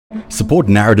Support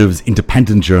Narrative's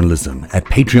independent journalism at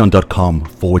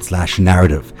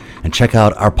patreon.com/narrative and check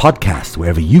out our podcast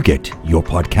wherever you get your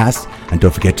podcasts. And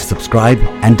don't forget to subscribe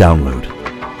and download.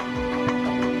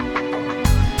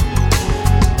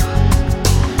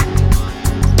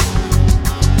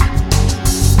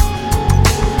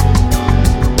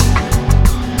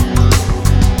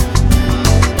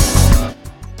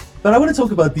 But I want to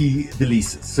talk about the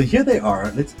leases. So here they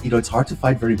are. It's hard to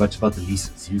find very much about the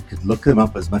leases. You could look them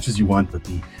up as much as you want, but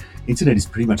the internet is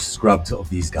pretty much scrubbed of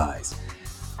these guys.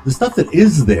 The stuff that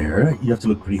is there, you have to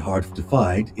look pretty hard to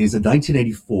find, is a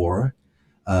 1984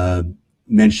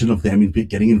 mention of them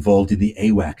getting involved in the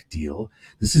AWAC deal.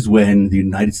 This is when the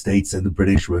United States and the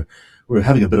British were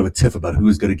having a bit of a tiff about who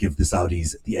was going to give the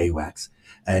Saudis the AWACS.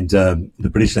 And the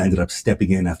British ended up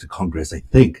stepping in after Congress, I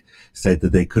think, said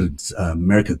that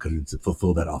America couldn't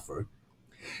fulfill that offer.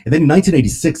 And then in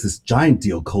 1986, this giant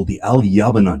deal called the Al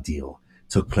Yamana deal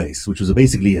took place, which was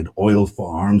basically an oil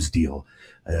for arms deal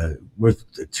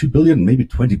worth $2 billion, maybe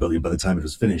 $20 billion by the time it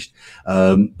was finished.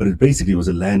 But it basically was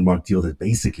a landmark deal that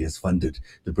basically has funded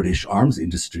the British arms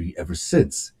industry ever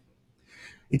since.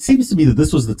 It seems to me that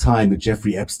this was the time that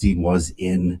Jeffrey Epstein was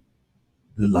in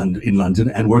London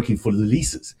and working for the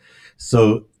leases.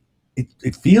 So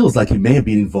it feels like he may have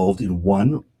been involved in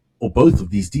one or both of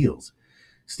these deals.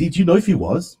 Steve, do you know if he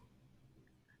was?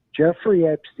 Jeffrey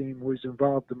Epstein was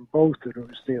involved in both of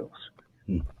those deals.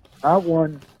 Not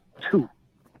one, two.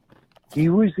 He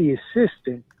was the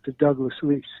assistant to Douglas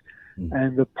Leese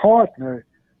and the partner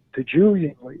to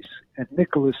Julian Leese and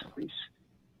Nicholas Leese.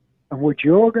 And what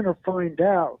you're going to find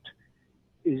out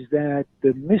is that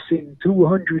the missing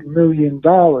 $200 million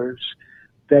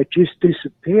that just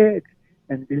disappeared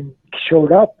and then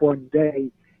showed up one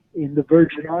day in the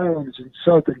Virgin Islands and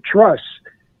Southern Trust,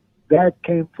 that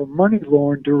came from money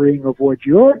laundering of what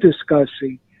you're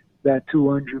discussing, that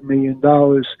 $200 million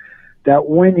that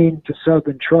went into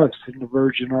Southern Trust in the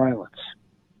Virgin Islands.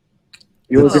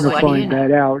 You're going to find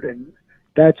that out, and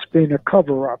that's been a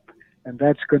cover-up. And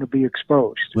that's going to be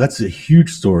exposed. Well, that's a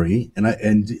huge story, and I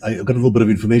got a little bit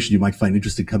of information you might find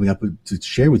interesting coming up to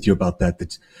share with you about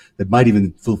that might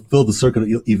even fulfill the circle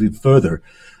even further.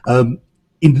 In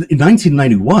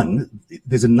 1991,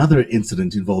 there's another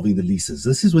incident involving the leases.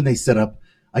 This is when they set up,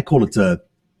 I call it the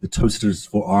Toasters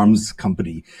for Arms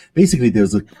company. Basically,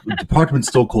 there's a department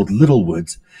store called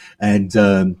Littlewoods, and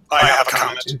I have a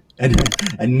comment.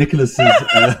 And Nicholas's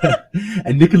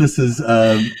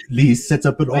lease sets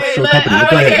up an offshore company.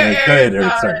 Go ahead,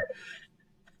 Eric. Sorry.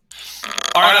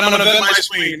 All right, I'm going to vent my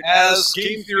spleen. As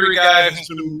game theory guy who's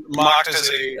been mocked as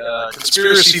a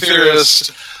conspiracy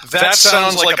theorist, that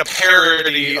sounds like a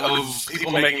parody of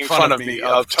people making fun of me,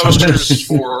 of Toasters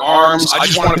for Arms. I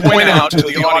just want to point out to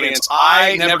the audience,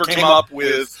 I never came up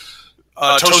with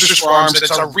Toasters for Arms.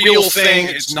 It's a real thing.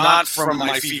 It's not from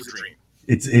my fever dream.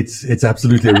 It's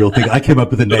absolutely a real thing. I came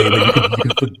up with a name, and you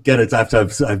can forget it after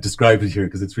I've described it here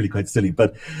because it's really quite silly.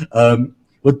 But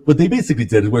what they basically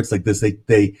did, it works like this: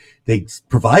 they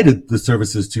provided the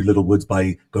services to Littlewoods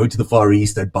by going to the Far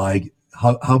East and buying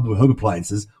home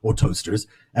appliances or toasters,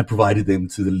 and provided them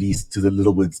to the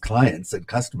Littlewoods clients and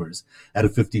customers at a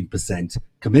 15%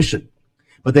 commission.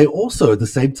 But they also, at the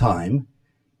same time,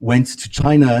 went to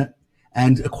China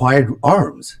and acquired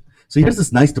arms. So here's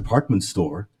this nice department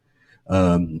store.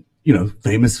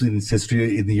 Famous in its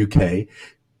history in the UK,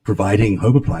 providing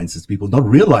home appliances to people, not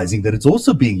realizing that it's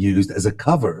also being used as a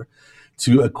cover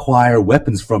to acquire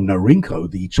weapons from Norinco,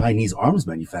 the Chinese arms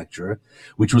manufacturer,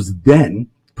 which was then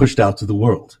pushed out to the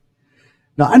world.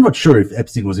 Now, I'm not sure if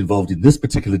Epstein was involved in this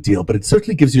particular deal, but it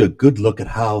certainly gives you a good look at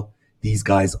how these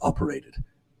guys operated.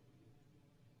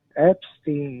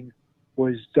 Epstein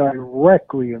was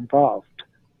directly involved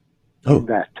in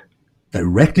that.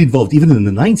 Directly involved, even in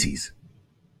the 90s?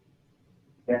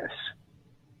 Yes.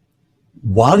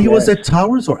 While he was at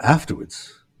Towers or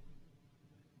afterwards?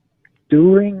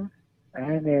 During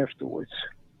and afterwards.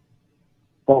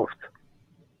 Both.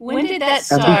 When did that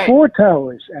start?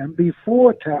 And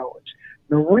before Towers.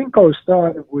 Norinco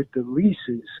started with the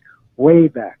leases way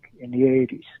back in the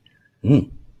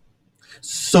 80s.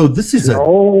 So this is an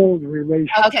old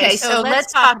relationship. Okay, so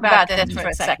let's talk about this for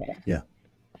a second. Yeah.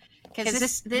 Because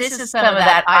this is some of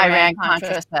that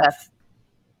Iran-Contra stuff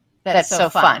that's so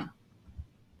fun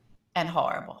and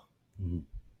horrible.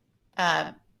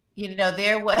 There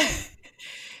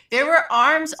were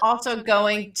arms also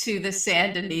going to the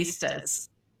Sandinistas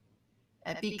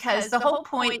because the whole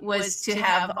point was to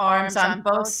have arms on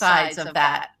both sides of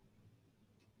that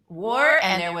war,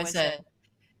 and there was a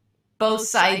both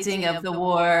sidesing of the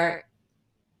war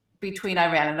between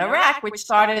Iran and Iraq, which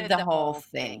started the whole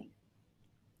thing.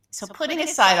 So putting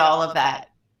aside all of that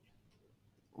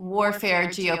warfare,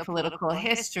 geopolitical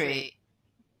history,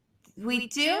 we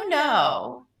do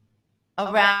know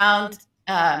around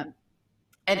an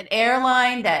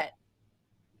airline that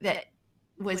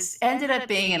was ended up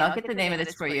being, and I'll get the name of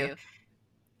this for you,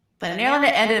 but an airline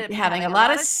that ended up having a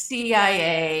lot of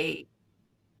CIA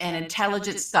and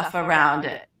intelligence stuff around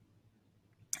it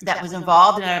that was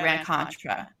involved in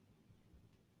Iran-Contra,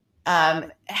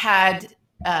 had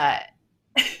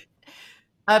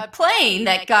a plane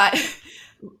that got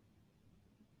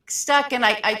stuck, and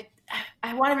I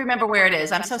want to remember where it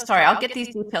is. I'm so sorry. I'll get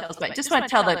these details, but I just want to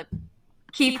tell the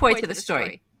key points of the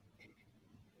story.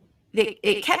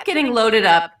 It kept getting loaded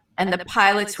up, and the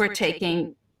pilots were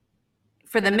taking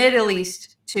for the Middle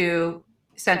East to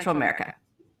Central America.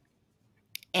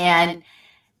 And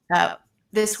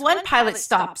this one pilot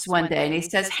stops one day, and he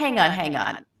says, hang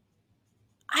on.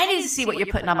 I need to see what you're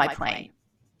putting on my plane.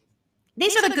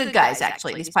 These are the good guys,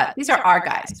 actually, these pilots. These are our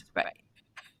guys, right?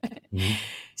 Mm-hmm.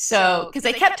 So, because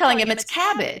they kept telling him it's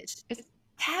cabbage. It's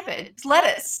cabbage. It's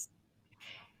lettuce.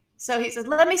 So he says,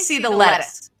 let me see the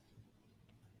lettuce.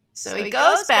 So he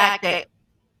goes back.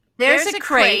 There's a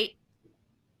crate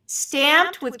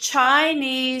stamped with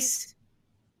Chinese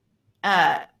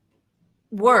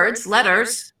words,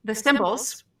 letters, the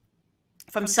symbols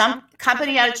from some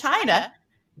company out of China.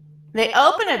 They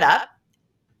open it up,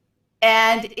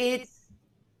 and it's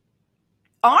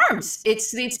arms.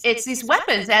 It's these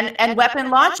weapons and weapon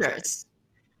launchers.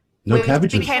 No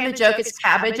cabbages. Became the joke. It's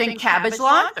cabbage and cabbage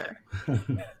launcher.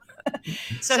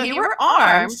 So here were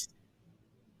arms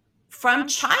from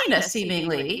China,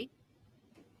 seemingly,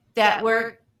 that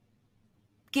were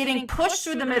getting pushed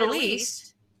through the Middle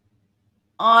East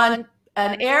on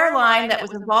an airline that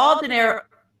was involved in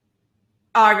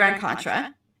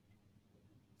Iran-Contra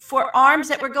for arms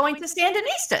that were going to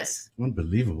Sandinistas.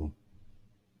 Unbelievable.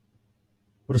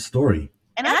 What a story.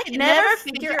 And I could never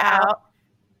figure out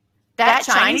that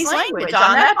Chinese language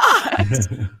on that box.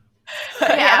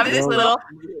 I have this little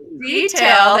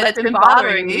detail that's been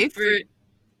bothering me for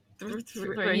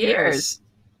years.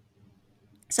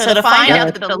 So to find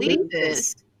out the belief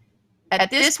is, at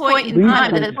this point in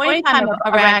time, at the point in time of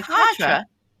Iran-Contra,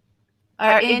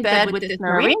 are in bed with this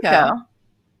Norinco,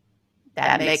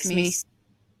 that makes things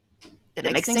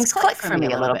click for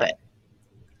me a little bit.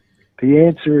 The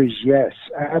answer is yes,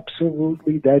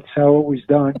 absolutely. That's how it was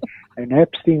done. And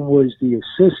Epstein was the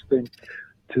assistant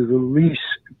to the least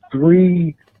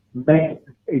 3 main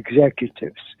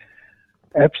executives.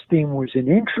 Epstein was an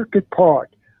intricate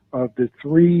part of the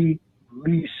 3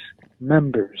 least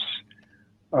members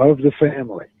of the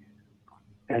family.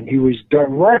 And he was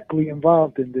directly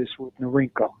involved in this with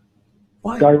Norinco.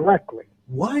 Why? Directly.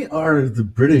 Why are the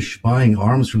British buying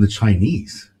arms from the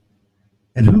Chinese?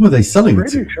 And whom are they selling it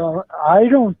to? I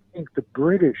don't think the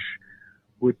British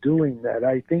were doing that.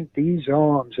 I think these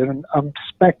arms, and I'm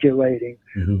speculating,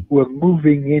 were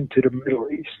moving into the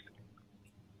Middle East.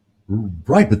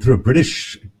 Right, but through a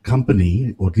British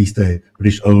company, or at least a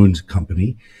British-owned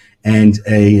company, and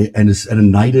a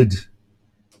knighted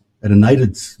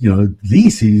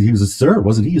lease. He was a sir,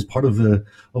 wasn't he? He was part of the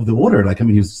order. Like, I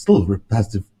mean, he was still has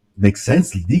to make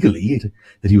sense legally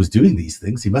that he was doing these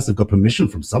things. He must have got permission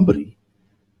from somebody.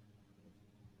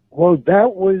 Well,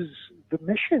 that was the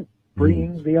mission,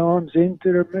 bringing the arms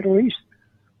into the Middle East.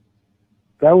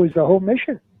 That was the whole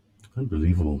mission.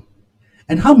 Unbelievable.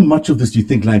 And how much of this do you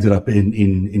think landed up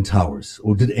in Towers?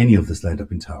 Or did any of this land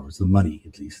up in Towers? The money,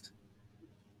 at least?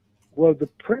 Well, the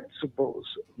principals,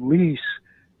 Lease,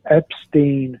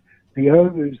 Epstein, the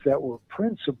others that were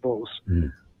principals,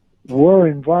 were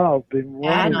involved in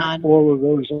running all of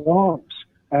those arms.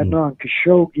 Adnan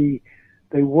Khashoggi,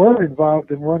 they were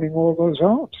involved in running all those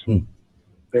arms.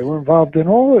 They were involved in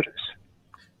all of this.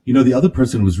 You know, the other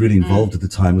person who was really involved at the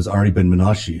time was Ari Ben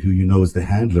Menashe, who you know is the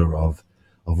handler of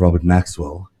Robert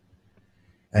Maxwell.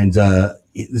 And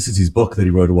this is his book that he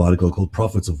wrote a while ago called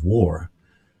Prophets of War.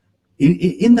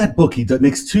 In that book, he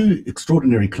makes 2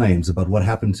 extraordinary claims about what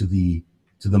happened to the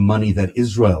money that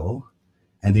Israel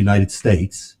and the United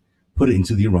States put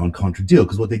into the Iran-Contra deal.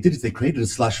 Because what they did is they created a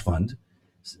slush fund.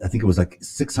 I think it was like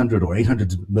 $600 or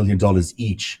 $800 million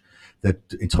each, that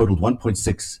it totaled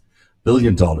 $1.6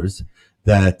 billion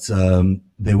that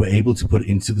they were able to put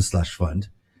into the slush fund.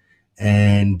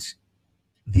 And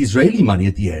the Israeli money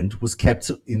at the end was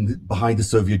kept behind the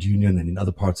Soviet Union and in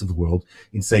other parts of the world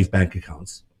in safe bank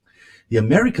accounts. The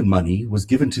American money was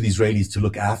given to the Israelis to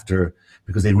look after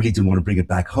because they really didn't want to bring it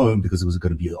back home because it was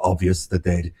going to be obvious that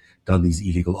they'd done these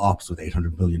illegal ops with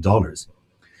 $800 million.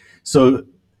 So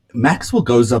Maxwell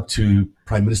goes up to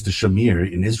Prime Minister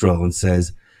Shamir in Israel and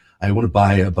says, I want to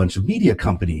buy a bunch of media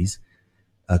companies.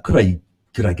 Could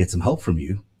I get some help from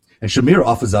you? And Shamir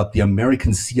offers up the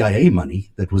American CIA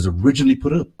money that was originally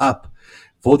put up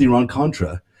for the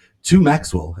Iran-Contra to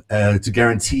Maxwell to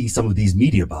guarantee some of these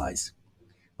media buys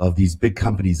of these big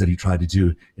companies that he tried to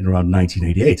do in around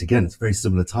 1988. Again, it's very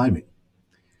similar timing.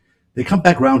 They come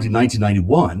back around in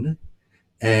 1991,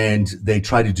 and they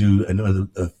try to do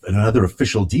another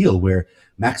official deal where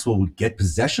Maxwell would get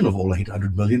possession of all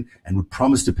 800 million and would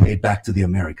promise to pay it back to the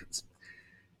Americans.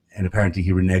 And apparently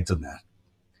he reneged on that.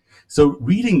 So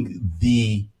reading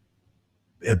the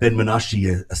Ben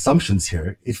Menashe assumptions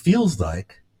here, it feels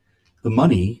like the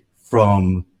money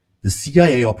from the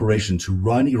CIA operation to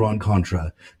run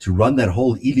Iran-Contra, to run that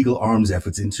whole illegal arms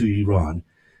efforts into Iran,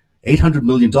 $800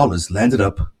 million landed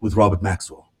up with Robert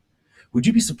Maxwell. Would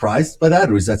you be surprised by that,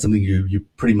 or is that something you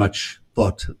pretty much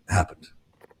thought happened?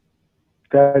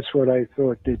 That's what I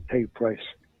thought did take place.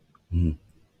 Mm.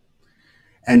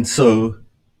 And so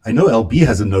I know LB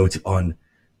has a note on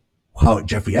how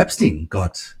Jeffrey Epstein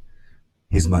got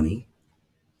his money,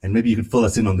 and maybe you could fill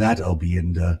us in on that, LB,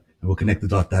 and we'll connect the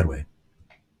dot that way.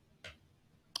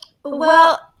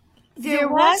 Well, there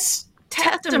was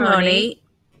testimony,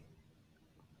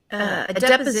 a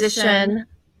deposition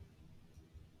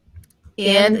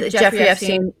in the Jeffrey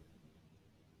Epstein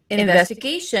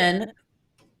investigation,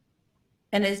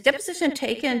 and his deposition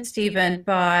taken, Stephen,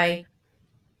 by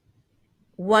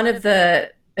one of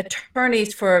the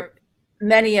attorneys for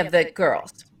many of the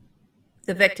girls,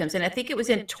 the victims. And I think it was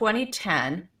in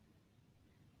 2010,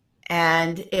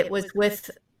 and it was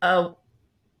with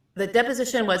the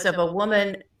deposition was of a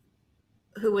woman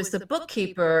who was the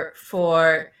bookkeeper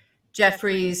for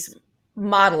Jeffrey's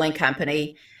modeling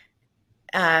company.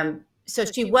 So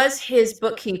she was his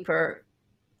bookkeeper,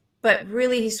 but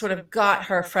really he sort of got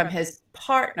her from his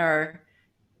partner,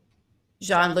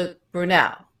 Jean-Luc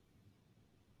Brunel,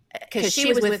 because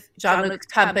she was with Jean-Luc's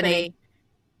company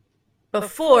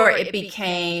before it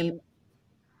became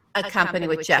a company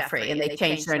with Jeffrey, and they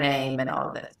changed their name and all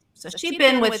of this. So she'd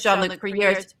been with Jean-Luc for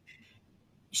years.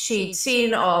 She'd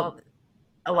seen a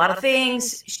lot of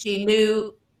things. She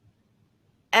knew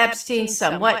Epstein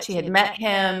somewhat. She had met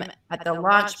him at the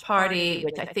launch party,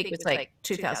 which I think was like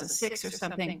 2006 or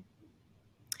something.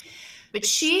 But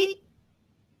she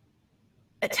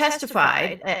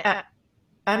testified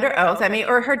under oath,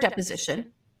 or her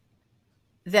deposition,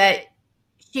 that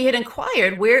she had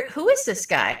inquired, who is this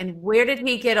guy and where did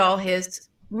he get all his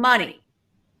money?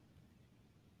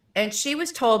 And she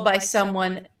was told by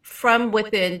someone from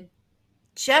within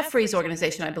Jeffrey's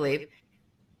organization, I believe,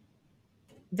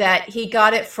 that he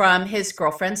got it from his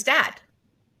girlfriend's dad.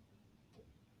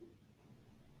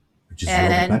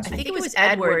 And I think it was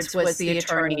Edwards was the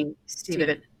attorney,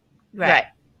 Stephen. Right.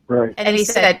 And he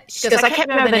said, she goes, I can't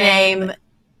remember the name.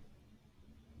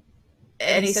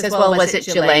 And he says, well, was it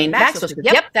Ghislaine Maxwell? She goes,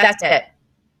 yep, that's it.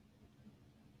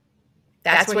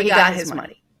 That's where he got his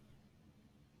money.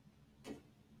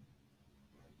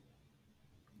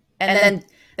 And then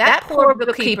that poor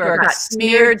bookkeeper got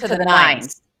smeared to the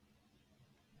nines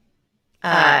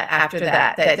after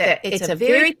that. It's a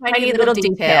very tiny little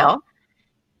detail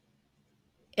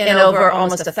in over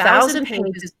almost 1,000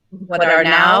 pages, what are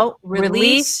now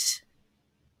released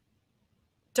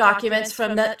documents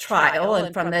from the trial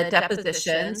and from the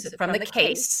depositions, from the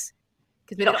case,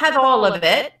 because we don't have all of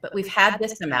it, but we've had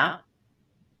this amount.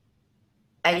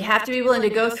 And you have to be willing to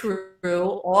go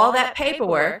through all that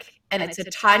paperwork, and it's a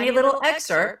tiny little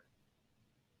excerpt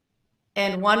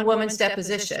in one woman's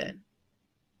deposition.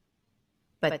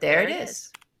 But there it is.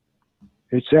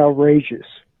 It's outrageous.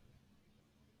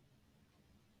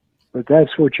 But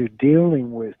that's what you're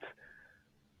dealing with.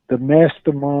 The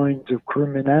masterminds of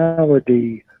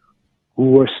criminality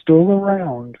who are still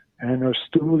around and are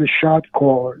still the shot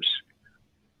callers.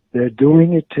 They're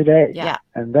doing it today. Yeah.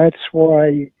 And that's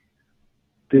why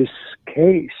this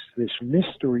case, this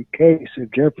mystery case of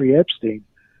Jeffrey Epstein,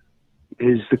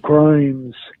 is the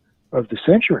crimes of the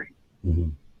century. Mm-hmm.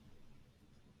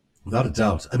 Without a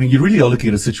doubt. I mean, you really are looking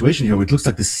at a situation here where it looks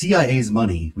like the CIA's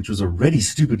money, which was already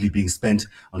stupidly being spent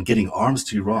on getting arms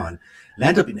to Iran,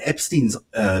 land up in Epstein's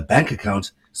bank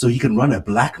account so he can run a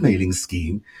blackmailing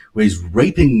scheme where he's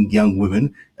raping young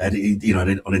women on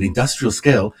an industrial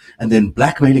scale and then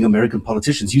blackmailing American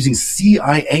politicians using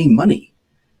CIA money.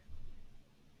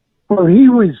 Well, he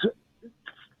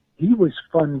was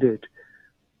funded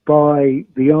by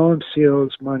the arms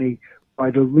sales money,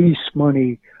 by the lease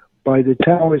money, by the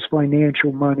Towers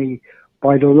Financial money,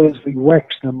 by the Leslie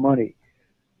Wexner money,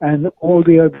 and all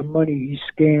the other money he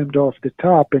scammed off the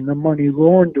top, and the money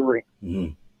laundering.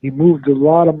 Mm-hmm. He moved a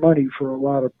lot of money for a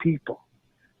lot of people.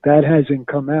 That hasn't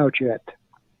come out yet.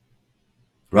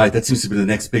 Right, that seems to be the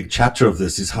next big chapter of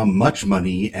this, is how much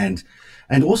money and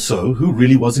also who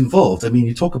really was involved. I mean,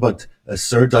 you talk about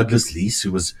Sir Douglas Leese,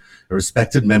 who was a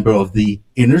respected member of the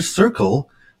inner circle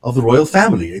of the royal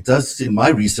family. It does, in my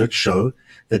research, show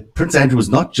that Prince Andrew was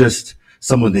not just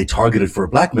someone they targeted for a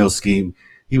blackmail scheme.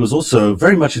 He was also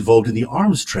very much involved in the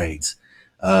arms trades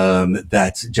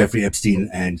that Jeffrey Epstein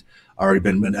and Ari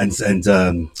Ben and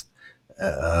Adnan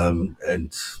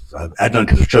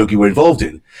Khashoggi were involved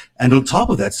in. And on top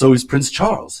of that, so is Prince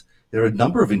Charles. There are a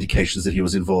number of indications that he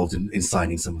was involved in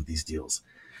signing some of these deals.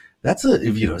 That's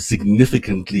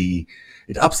significantly,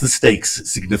 it ups the stakes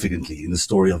significantly in the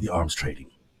story of the arms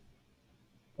trading.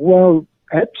 Well,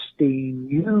 Epstein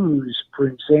used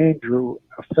Prince Andrew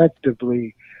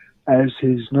effectively as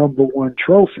his number one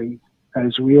trophy,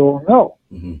 as we all know.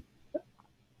 Mm-hmm.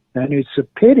 And it's a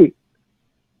pity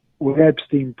what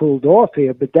Epstein pulled off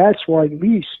here, but that's why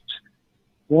Leese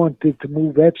wanted to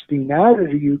move Epstein out of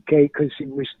the UK, because he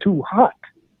was too hot.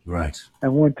 Right.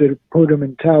 And wanted to put him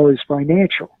in Towers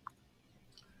Financial.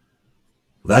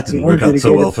 That didn't work out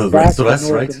so well for the rest of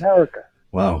us, right? America.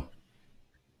 Wow.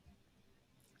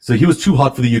 So he was too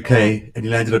hot for the UK, and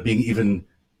he ended up being even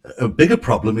a bigger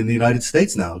problem in the United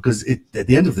States now, because at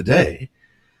the end of the day,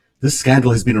 this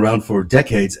scandal has been around for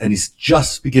decades, and it's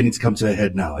just beginning to come to a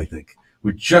head now, I think.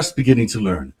 We're just beginning to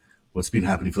learn what's been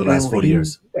happening for the last 40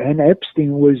 years. And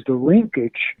Epstein was the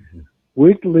linkage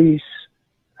with Leese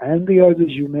and the others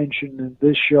you mentioned in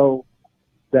this show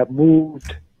that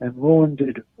moved and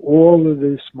laundered all of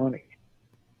this money.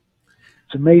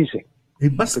 It's amazing.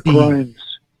 It must the be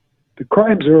crimes. The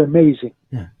crimes are amazing.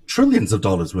 Yeah, trillions of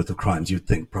dollars worth of crimes, you'd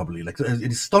think, probably, like an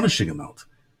astonishing amount.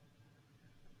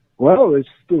 Well, it's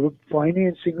the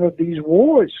financing of these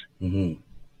wars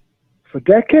for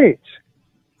decades.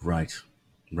 Right.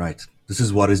 This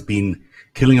is what has been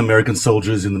killing American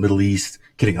soldiers in the Middle East,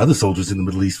 killing other soldiers in the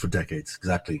Middle East for decades.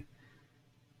 Exactly.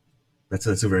 That's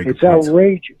a very good point.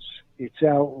 Outrageous. It's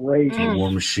outrageous.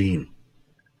 War machine.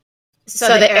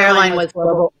 So the airline was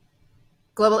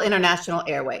Global International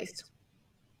Airways.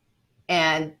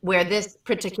 And where this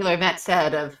particular event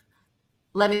said of,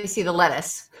 let me see the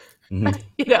lettuce,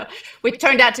 which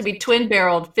turned out to be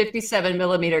twin-barreled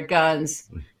 57-millimeter guns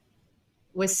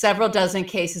with several dozen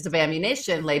cases of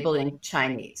ammunition labeling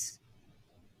Chinese.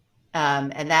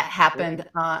 And that happened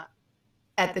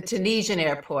at the Tunisian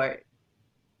airport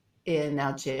in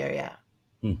Algeria.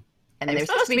 And they're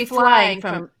supposed to be flying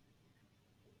from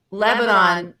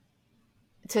Lebanon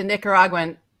to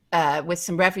Nicaraguan with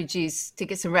some refugees, to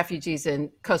get some refugees in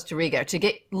Costa Rica, to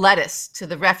get lettuce to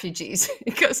the refugees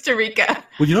in Costa Rica.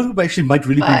 Well, you know who actually might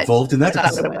really be involved in that?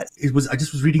 I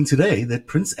just was reading today that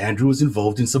Prince Andrew was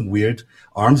involved in some weird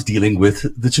arms dealing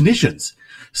with the Tunisians.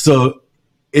 So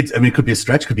it could be a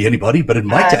stretch, could be anybody, but it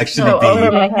might actually be.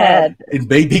 Over my head. It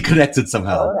may be connected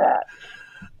somehow.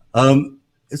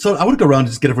 So I want to go around and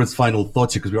just get everyone's final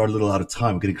thoughts here, because we are a little out of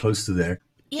time. We're getting close to there.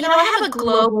 I have a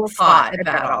global thought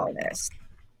about all of this.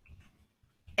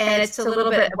 And it's a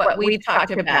little bit of what we've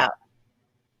talked about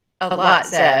a lot,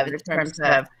 Zev, in terms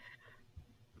of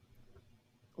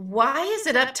why is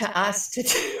it up to us to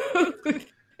do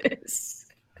this?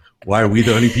 Why are we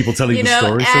the only people telling the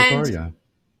story so far? Yeah.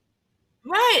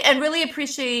 Right. And really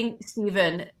appreciating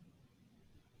Stephen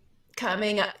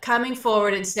coming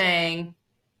forward and saying,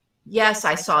 yes,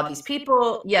 I saw these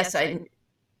people. Yes,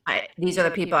 these are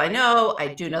the people I know. I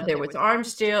do know there was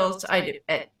arms deals. I do.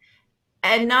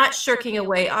 And not shirking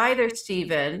away either,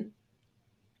 Stephen,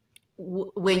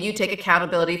 when you take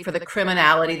accountability for the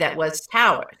criminality that was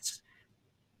Towers,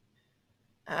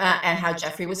 and how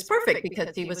Jeffrey was perfect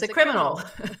because he was a criminal.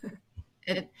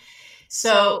 And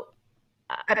so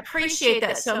I appreciate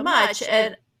that so much.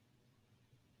 And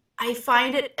I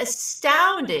find it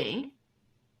astounding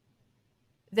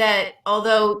that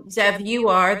although, Zev, you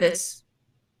are this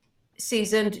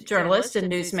seasoned journalist and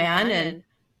newsman, and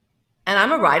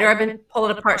I'm a writer. I've been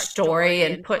pulling apart story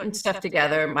and putting stuff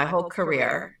together my whole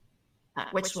career,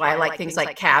 which is why I like things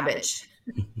like cabbage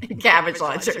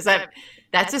launchers.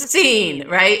 That's a scene,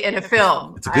 right, in a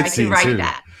film. It's a good scene, I can write too.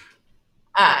 that.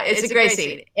 It's a great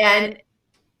scene. And,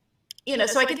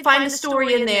 so I can find the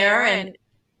story in there and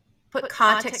put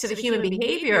context to the human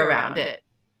behavior around it.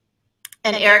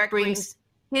 And Eric brings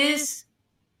his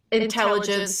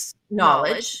intelligence,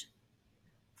 knowledge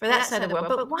for that side of the world.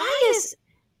 But why is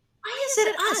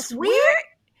it us? Where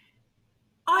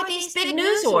are these big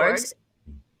news orgs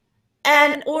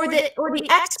or the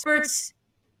experts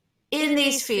in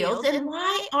these fields, and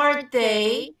why aren't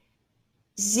they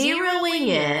zeroing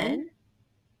in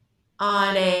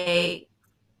on a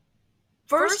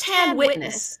firsthand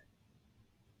witness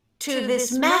to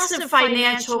this massive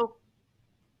financial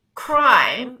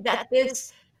crime that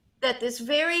this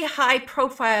very high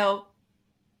profile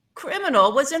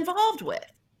criminal was involved with.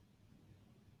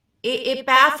 It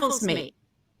baffles me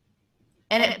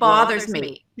and it bothers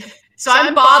me. So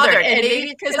I'm bothered, and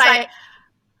maybe because I'm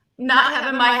not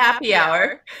having my happy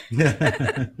hour,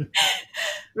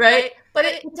 right? But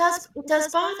it does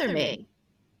bother me.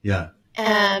 Yeah.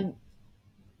 And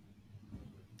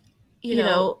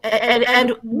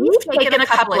and we've taken a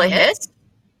couple of hits.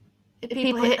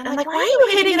 People hit, and I'm like, why are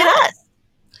you hitting at us?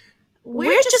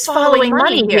 We're just following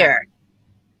money here.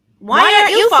 Why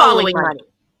aren't you following money?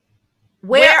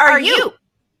 Where are you?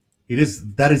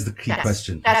 That is the key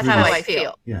question. That's really how I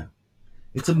feel. Yeah.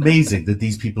 It's amazing that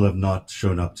these people have not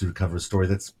shown up to recover a story.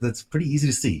 That's pretty easy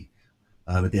to see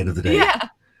at the end of the day. Yeah.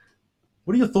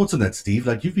 What are your thoughts on that, Steve?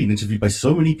 Like, you've been interviewed by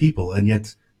so many people, and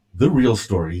yet the real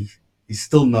story is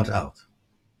still not out.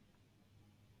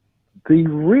 The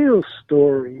real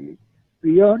story,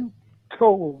 the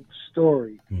untold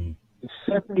story, is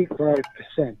 75%.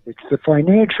 It's the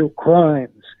financial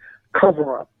crimes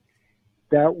cover-up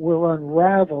that will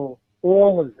unravel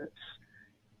all of this.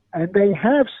 And they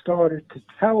have started to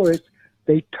tell it.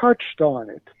 They touched on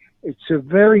it. It's a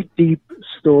very deep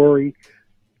story.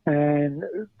 And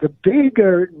the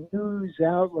bigger news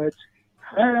outlets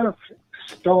have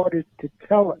started to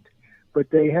tell it, but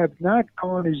they have not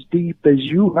gone as deep as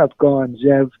you have gone,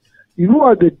 Zev. You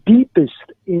are the deepest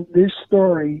in this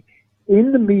story,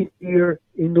 in the media,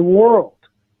 in the world.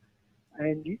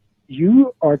 And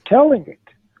you are telling it.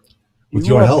 With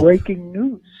you your are help. Breaking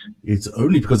news. It's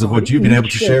only because of what you've been able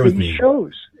to share with me.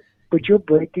 Shows. But you're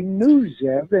breaking news,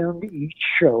 Zev, on each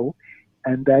show,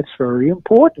 and that's very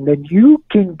important. And you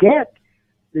can get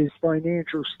this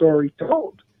financial story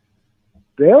told.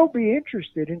 They'll be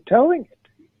interested in telling it.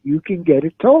 You can get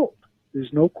it told.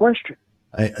 There's no question.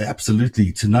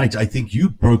 Absolutely. Tonight, I think you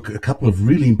broke a couple of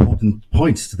really important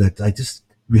points that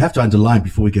we have to underline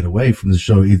before we get away from the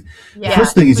show. The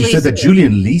first thing is you said that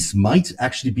Julian Leese might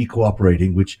actually be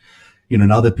cooperating, which,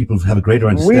 now that people have a greater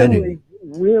understanding.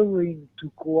 Willing to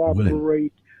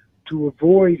cooperate to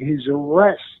avoid his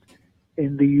arrest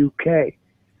in the UK,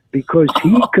 because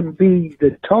he can be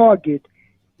the target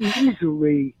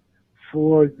easily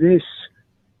for this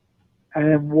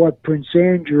and what Prince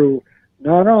Andrew,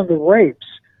 not on the rapes,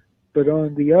 but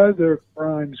on the other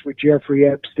crimes with Jeffrey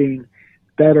Epstein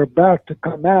that are about to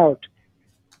come out.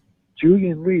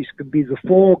 Julian Leese can be the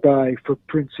fall guy for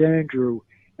Prince Andrew,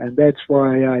 and that's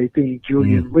why I think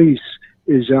Julian Leese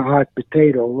is a hot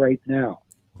potato right now.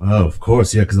 Oh, of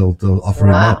course, yeah, because they'll offer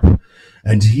him up.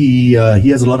 And he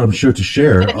has a lot, I'm sure, to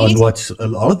share on what a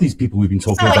lot of these people we've been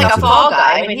talking about. Like a fall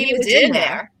guy. I mean, he was in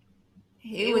there.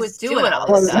 He was doing all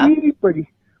this stuff.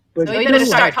 But so he better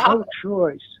start talking. No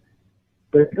choice.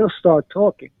 But he'll start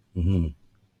talking. Mm-hmm.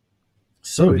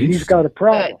 So he's got a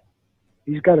problem.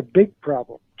 He's got a big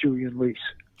problem, Julian Leese.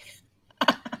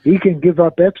 He can give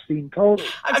up Epstein totally.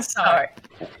 I'm sorry.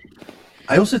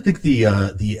 I also think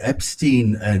the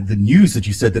Epstein and the news that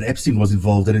you said that Epstein was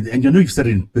involved in, and I know you've said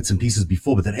it in bits and pieces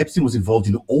before, but that Epstein was involved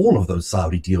in all of those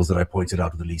Saudi deals that I pointed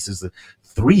out with the leases, the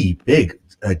 3 big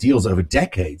deals over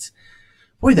decades.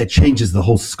 Boy, that changes the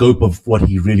whole scope of what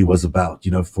he really was about.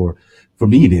 For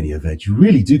me in any event, you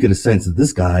really do get a sense that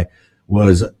this guy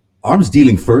was arms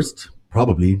dealing first,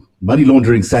 probably money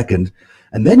laundering second,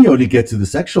 and then you only get to the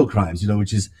sexual crimes,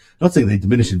 which is not saying they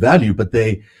diminish in value, but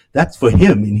that's for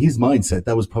him, in his mindset,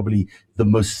 that was probably the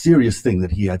most serious thing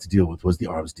that he had to deal with, was the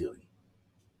arms dealing.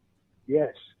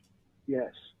 Yes.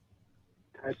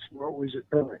 That's what was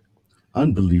occurring.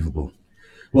 Unbelievable.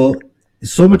 Well,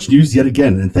 so much news yet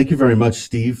again, and thank you very much,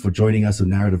 Steve, for joining us on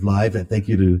Narrative Live, and thank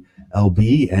you to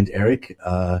LB and Eric.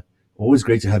 Always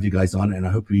great to have you guys on, and I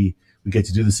hope we get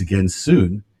to do this again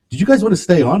soon. Did you guys want to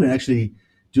stay on and actually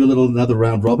do another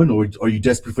round robin, or are you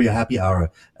desperate for your happy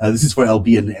hour? This is for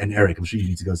LB and Eric. I'm sure you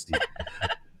need to go, Steve.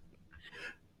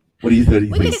 What do you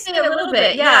think? We can stay a little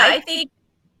bit. Yeah, I think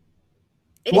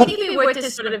it'd be worth to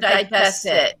sort of digest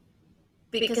it,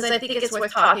 because I think it's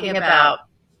worth talking about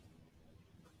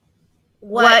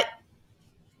what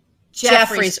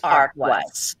Jeffrey's arc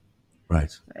was.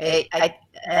 Right.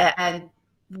 And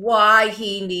why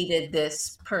he needed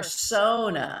this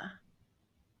persona,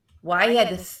 why he had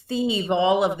to thieve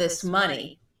all of this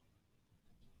money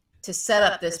to set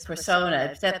up this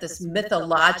persona, set this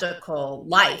mythological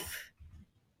life,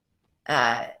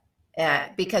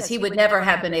 because he would never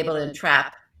have been able to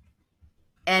entrap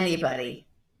anybody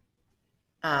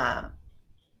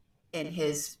in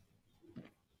his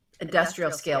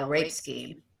industrial scale rape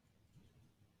scheme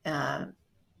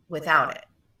without it.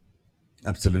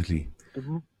 Absolutely.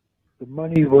 The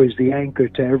money was the anchor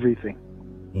to everything.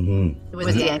 It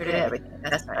was the anchor to everything.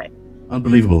 That's right.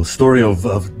 Unbelievable story of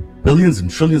billions and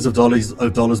trillions of dollars,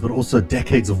 but also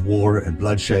decades of war and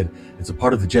bloodshed. It's a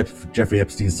part of the Jeffrey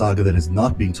Epstein saga that is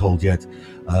not being told yet,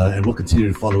 and we'll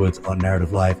continue to follow it on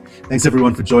Narrative Live. Thanks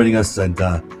everyone for joining us, and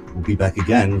we'll be back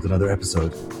again with another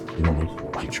episode in the near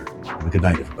future. Have a good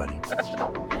night, everybody.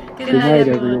 Good night,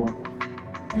 everyone.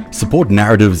 Support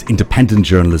Narrative's independent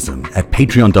journalism at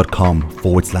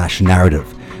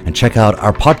patreon.com/narrative, and check out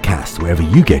our podcast wherever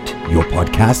you get your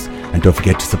podcasts, and don't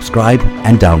forget to subscribe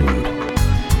and download.